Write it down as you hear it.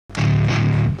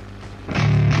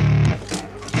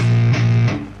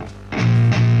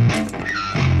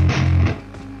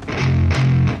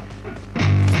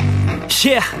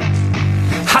Yeah,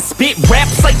 I spit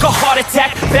raps like a heart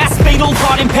attack, fast fatal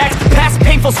heart impact, past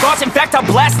painful scars. In fact, I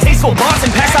blast tasteful bars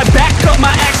and packs. I back up my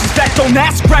actions, back don't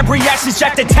ask, grab reactions,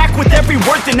 jacked attack with every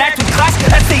word, then act with class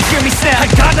as they hear me snap. I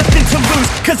got nothing to lose,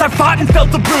 cause I fought and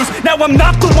felt the bruise. Now I'm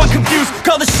not the one confused,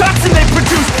 call the shots and they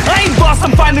produce. I ain't lost,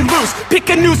 I'm finally loose, pick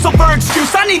a new silver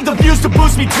excuse. I need the views to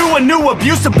boost me to a new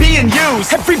abuse of being used.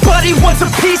 Everybody wants a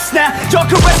piece now, y'all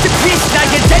can rest in peace now.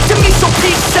 You're dead to me, so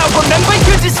peace out. Remember,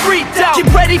 you're just freaked out. Get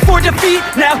ready for defeat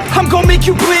now, I'm gon' make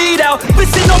you bleed out.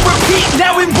 Listen on repeat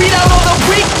now and weed out all the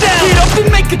weak now. Get up and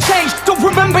make a change, don't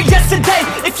remember yesterday.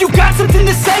 If you got something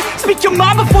to say, speak your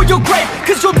mind before your grave,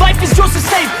 cause your life is yours to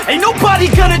save. Ain't nobody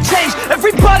gonna change,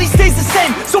 everybody stays the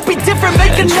same. So be different,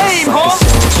 make a name, huh?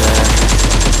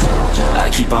 I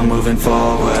keep on moving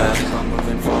forward,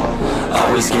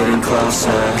 always getting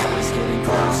closer.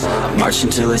 I march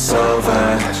until it's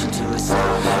over,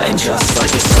 and just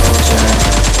like a soldier,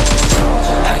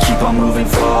 I keep on moving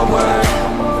forward,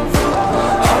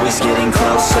 always getting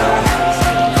closer.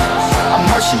 I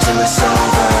march until it's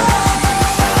over,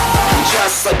 and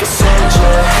just like a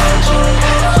soldier,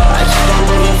 I keep on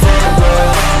moving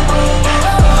forward,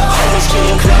 always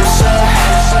getting closer.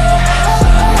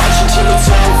 March until it's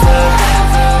over,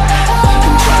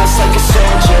 and just like a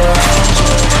soldier,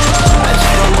 I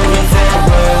keep on moving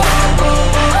forward,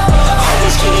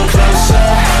 always getting closer.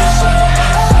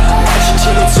 March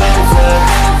until it's over.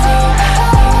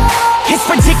 It's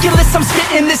ridiculous, I'm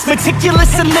spitting this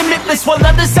meticulous and limitless, while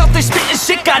others out there spitting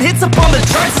shit got hits up on the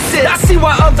charts. I see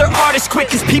why other artists quit,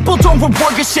 cause people don't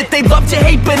reward your shit. They love to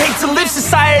hate but hate to live.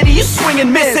 Society, you swing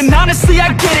and miss, and honestly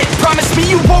I get it. Promise me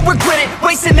you won't regret it.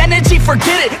 Wasting energy,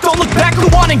 forget it. Don't look back,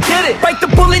 move on and get it. Bite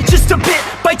the bullet just a bit,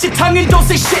 bite your tongue and don't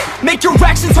say shit. Make your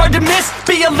actions hard to miss,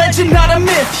 be a legend not a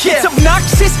myth. Yeah. It's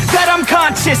obnoxious that I'm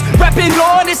conscious, rapping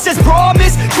honest as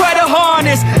promise. Try to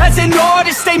harness, as an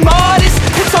artist stay modest.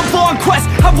 It's a long quest,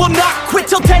 I will not quit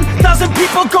till 10,000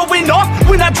 people going off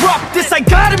when I drop this. I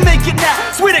gotta make it now,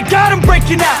 swear to God I'm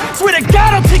breaking out. Swear to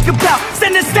God I'll take a bow,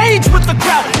 stand the stage with the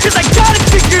crowd, cause I got it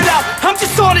figured out. I'm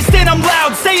just honest and I'm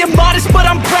loud, saying modest but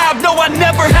I'm proud. No, I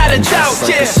never had a doubt,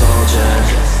 just like a soldier,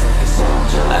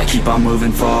 I keep on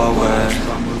moving forward,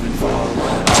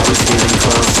 always getting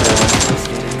closer.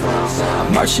 I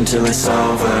march until it's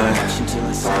over,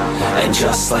 and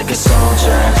just like a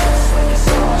soldier,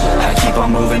 I keep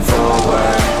on moving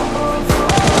forward,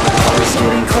 always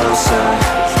getting closer.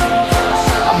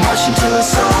 I march until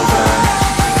it's over,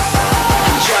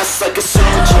 and just like a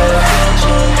soldier,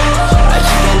 I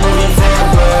keep on moving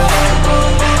forward,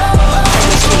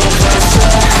 always getting closer.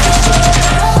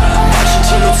 March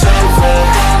until it's over,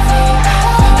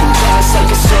 and just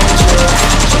like a soldier,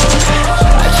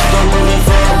 I keep on moving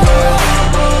forward,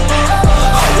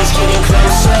 always getting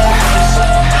closer.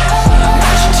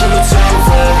 March until it's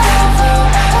over,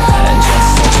 and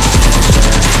just like a soldier,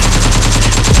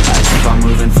 I keep on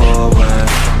moving forward,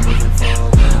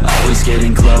 always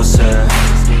getting closer.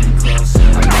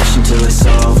 I march until it's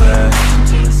over,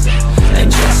 and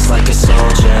just like a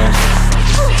soldier,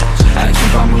 I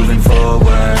keep on moving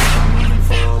forward,